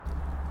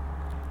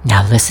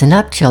Now listen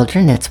up,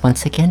 children, it's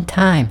once again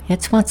time.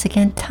 It's once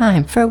again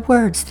time for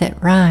words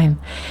that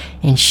rhyme.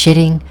 In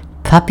shitting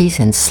puppies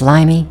and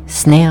slimy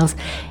snails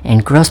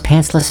and gross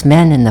pantsless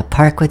men in the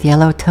park with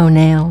yellow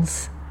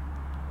toenails.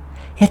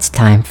 It's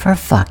time for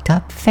fucked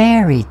up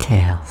fairy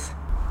tales.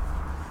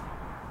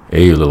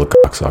 Hey, you little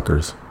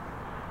cocksuckers.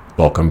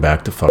 Welcome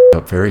back to Fucked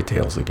Up Fairy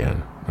Tales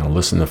again. Now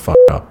listen to fuck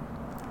up.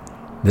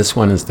 This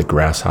one is the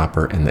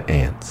grasshopper and the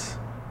ants.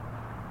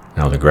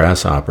 Now the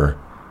grasshopper,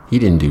 he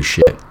didn't do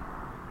shit.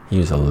 He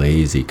was a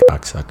lazy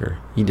cocksucker.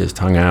 He just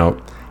hung out,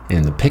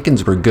 and the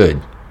pickings were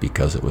good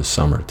because it was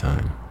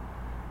summertime.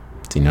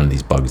 See, none of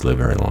these bugs live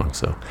very long,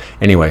 so.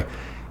 Anyway,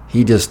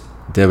 he just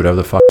did whatever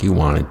the fuck he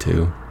wanted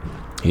to.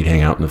 He'd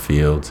hang out in the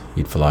fields.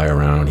 He'd fly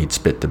around. He'd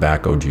spit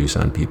tobacco juice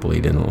on people he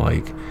didn't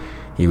like.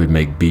 He would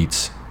make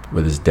beats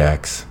with his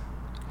decks.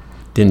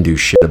 Didn't do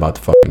shit about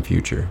the fucking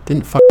future.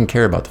 Didn't fucking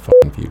care about the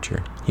fucking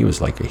future. He was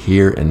like a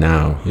here and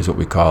now. He was what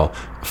we call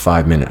a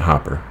 5-minute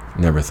hopper.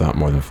 Never thought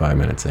more than 5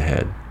 minutes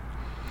ahead.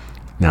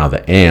 Now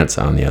the ants,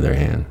 on the other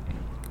hand,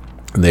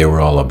 they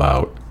were all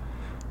about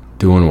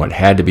doing what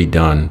had to be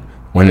done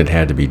when it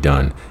had to be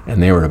done,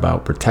 and they were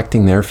about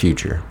protecting their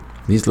future.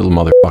 These little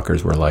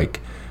motherfuckers were like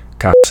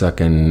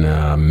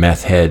cocksucking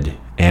meth head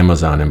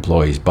Amazon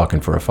employees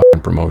bucking for a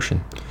fucking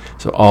promotion.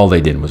 So all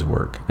they did was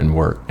work and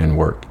work and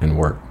work and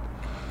work.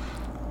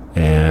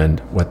 And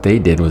what they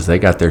did was they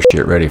got their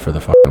shit ready for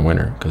the fucking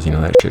winter, because you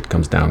know that shit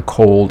comes down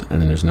cold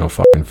and then there's no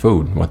fucking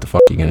food. What the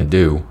fuck are you gonna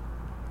do?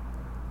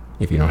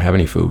 If you don't have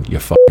any food, you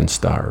fucking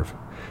starve.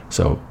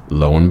 So,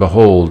 lo and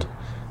behold,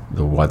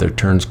 the weather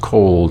turns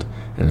cold,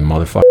 and the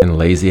motherfucking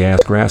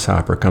lazy-ass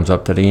grasshopper comes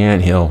up to the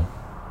anthill.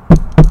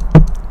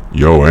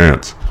 Yo,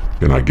 ants,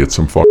 can I get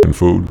some fucking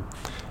food?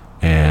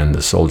 And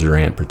the soldier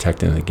ant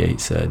protecting the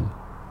gate said,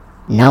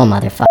 No,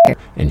 motherfucker.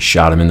 and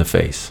shot him in the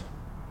face.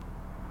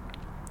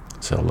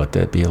 So let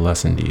that be a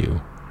lesson to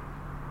you.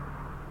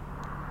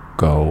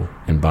 Go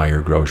and buy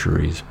your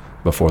groceries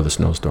before the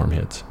snowstorm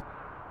hits.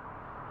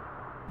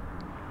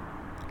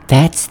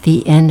 That's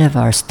the end of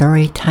our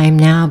story time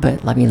now,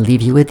 but let me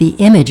leave you with the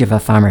image of a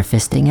farmer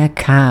fisting a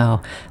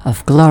cow,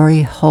 of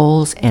glory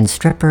holes and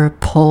stripper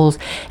poles,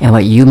 and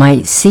what you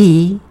might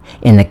see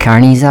in the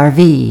Carney's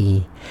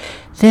RV.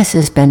 This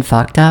has been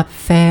Fucked Up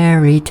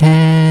Fairy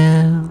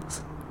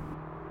Tales.